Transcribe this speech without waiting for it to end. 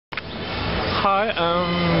Hi, I'm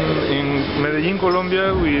in Medellín,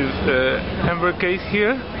 Colombia with Amber Case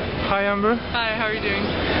here. Hi, Amber. Hi, how are you doing?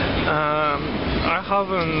 I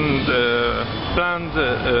haven't planned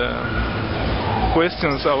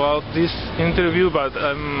questions about this interview, but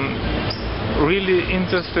I'm really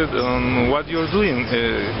interested in what you're doing.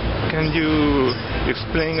 Can you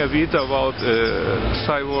explain a bit about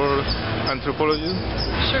cyborg anthropology?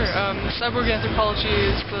 Sure. Cyborg Anthropology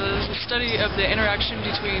is the study of the interaction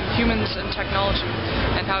between humans and technology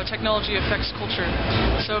and how technology affects culture.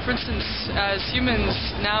 So, for instance, as humans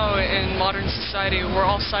now in modern society, we're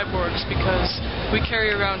all cyborgs because we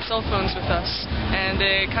carry around cell phones with us and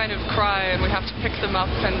they kind of cry and we have to pick them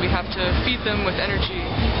up and we have to feed them with energy.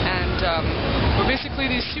 And we're basically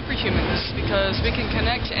these superhumans because we can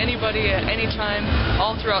connect to anybody at any time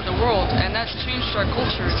all throughout the world, and that's changed our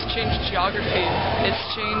culture, it's changed geography, it's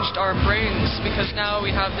changed our brains because now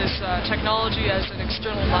we have this technology as an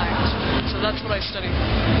external mind. So that's what I study.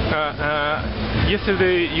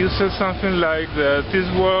 Yesterday you said something like that this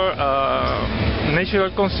were a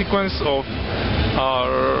natural consequence of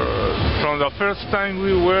from the first time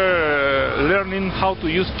we were learning how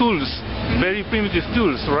to use tools, very primitive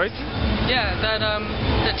tools, right? Yeah,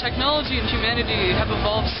 that technology and humanity have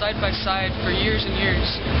evolved side by side for years and years.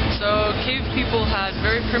 So cave people had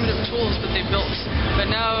very primitive tools that they built, but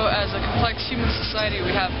now as a complex human society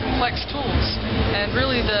we have complex tools. And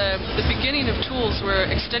really the beginning of tools were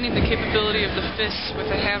extending the capability of the fist with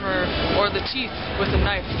a hammer, or the teeth with a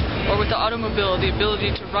knife, or with the automobile the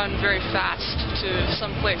ability to run very fast to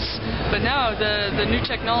some place. But now the new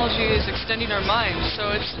technology is extending our minds,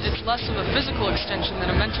 so it's less of a physical extension than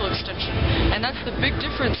a mental extension. And that's the big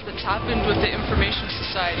difference that's happened with the information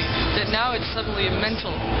society, that now it's suddenly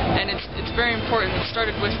mental, and it's very important. It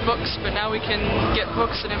started with books, but now we can get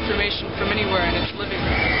books and information from anywhere, and it's living.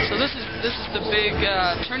 So this is the big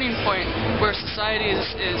turning point where society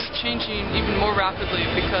is changing even more rapidly,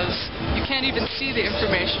 because you can't even see the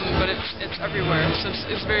information, but it's everywhere. So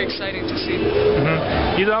it's very exciting to see.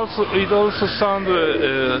 It also sounds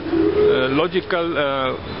logical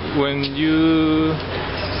when you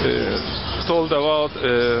told about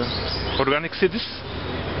organic cities,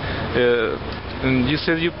 and you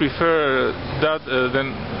said you prefer that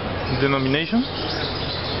denomination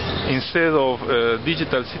instead of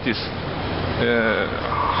digital cities.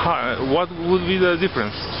 What would be the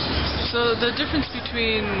difference? So the difference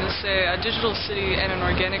between, say, a digital city and an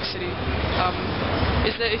organic city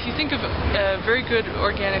is that if you think of a very good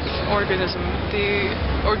organic organism, the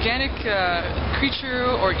organic creature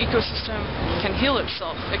or ecosystem can heal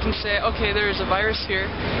itself. It can say, okay, there is a virus here,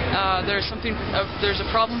 there's a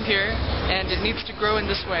problem here, and it needs to grow in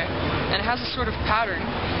this way. And it has a sort of pattern,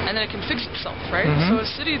 and then it can fix itself, right? So a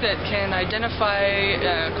city that can identify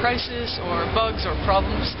crisis or bugs or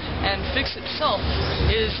problems and fix itself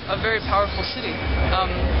is a very powerful city.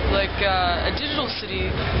 A digital city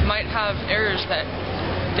might have errors that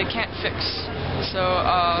they can't fix. So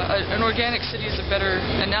an organic city is a better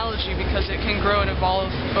analogy because it can grow and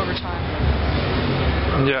evolve over time.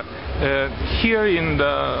 Yeah, here in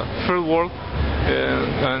the third world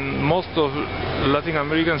and most of Latin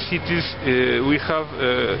American cities, we have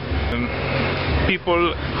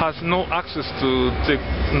people has no access to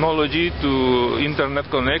technology, to internet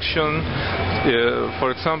connection.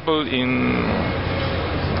 For example,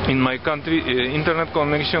 in my country, internet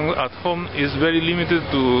connection at home is very limited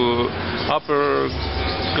to upper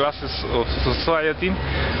classes of society,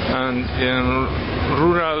 and in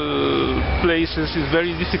rural places it's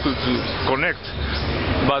very difficult to connect.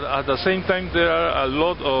 But at the same time there are a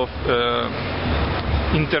lot of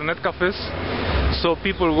internet cafes, so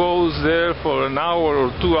people goes there for an hour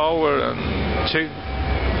or 2 hours and check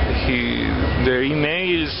their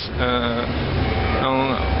emails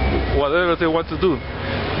and whatever they want to do.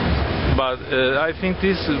 But I think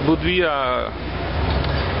this would be a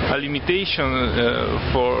limitation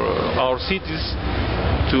for our cities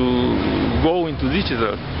to go into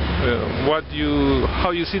digital.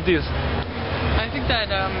 How you see this? I think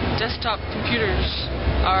that desktop computers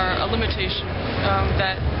are a limitation.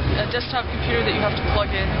 That a desktop computer that you have to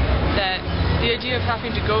plug in, that the idea of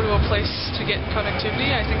having to go to a place to get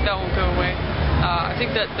connectivity, I think that will go away. I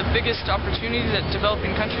think that the biggest opportunity that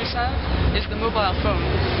developing countries have is the mobile phone.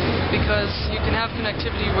 because you can have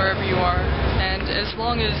connectivity wherever you are, and as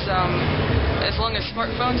long as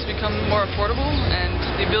smartphones become more affordable and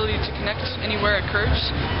the ability to connect anywhere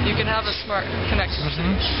occurs, you can have a smart, connected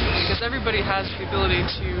city, because everybody has the ability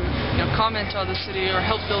to comment on the city or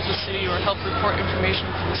help build the city or help report information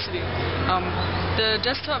for the city. The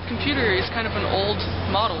desktop computer is kind of an old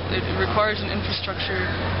model. It requires an infrastructure,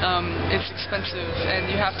 it's expensive,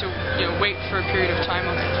 and you have to wait for a period of time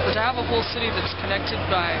on it. But to have a whole city that's connected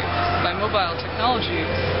by mobile technology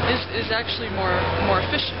is actually more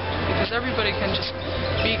efficient, because everybody can just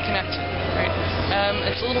be connected, right?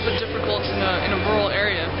 It's a little bit difficult in a rural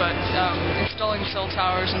area, but installing cell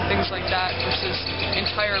towers and things like that versus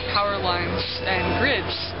entire power lines and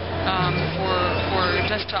grids for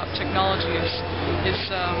desktop technology is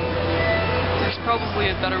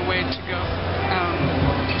probably a better way to go.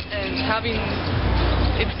 And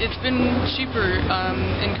it's been cheaper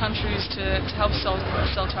in countries to have cell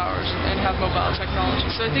towers and have mobile technology.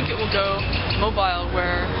 So I think it will go mobile,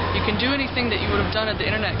 where you can do anything that you would have done at the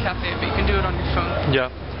internet cafe, but you can do it on your phone. Yeah,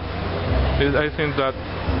 I think that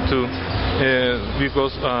too,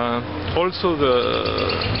 because also the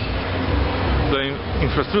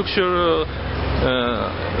infrastructure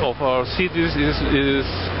of our cities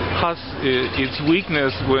has its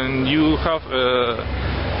weakness when you have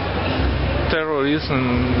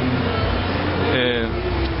terrorism,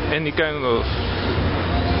 any kind of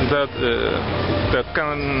that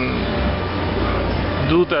can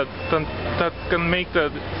do that can make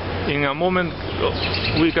that in a moment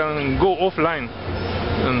we can go offline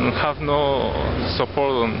and have no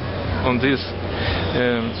support on this.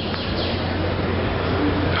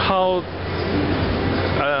 How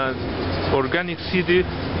organic city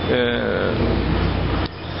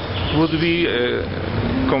would be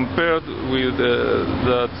compared with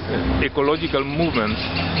the ecological movement?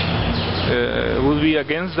 Would be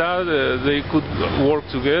against that? They could work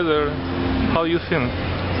together. How do you think?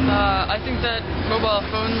 I think that mobile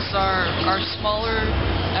phones are smaller.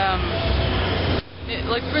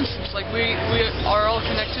 Like for instance, like we are all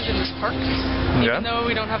connected in this park, even though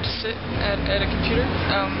we don't have to sit at a computer.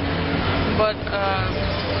 But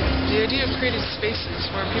the idea of creating spaces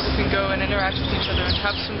where people can go and interact with each other and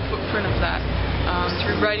have some footprint of that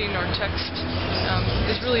through writing or text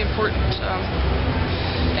is really important.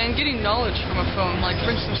 And getting knowledge from a phone, like for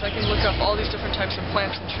instance, I can look up all these different types of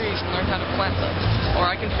plants and trees and learn how to plant them, or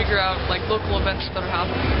I can figure out like local events that are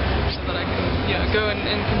happening, so that I can go and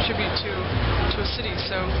contribute to a city.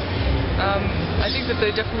 So I think that they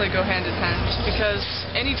definitely go hand in hand, because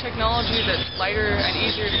any technology that's lighter and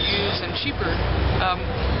easier to use and cheaper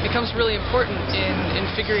becomes really important in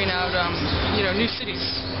figuring out new cities.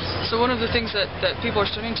 So one of the things that people are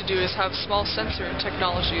starting to do is have small sensor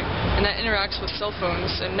technology, and that interacts with cell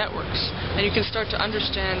phones and networks, and you can start to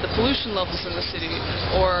understand the pollution levels in the city,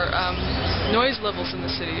 or noise levels in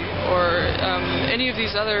the city, or any of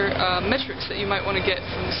these other metrics that you might want to get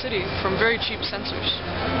from the city from very cheap sensors.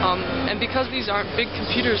 And because these aren't big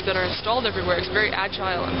computers that are installed everywhere, it's very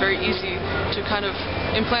agile and very easy to kind of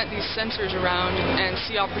implant these sensors around and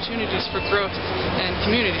see opportunities for growth and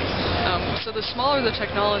community. So the smaller the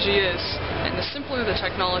technology is, and the simpler the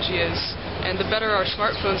technology is, and the better our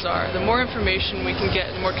smartphones are, the more information we can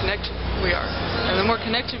get, the more connected we are. And the more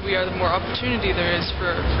connected we are, the more opportunity there is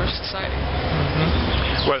for society.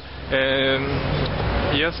 Well,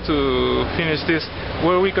 just to finish this,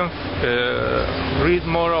 where we can read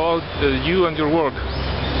more about you and your work?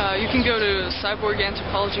 You can go to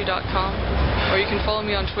cyborganthropology.com, or you can follow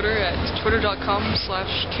me on Twitter at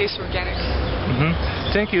twitter.com/caseorganic.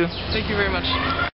 Thank you. Thank you very much.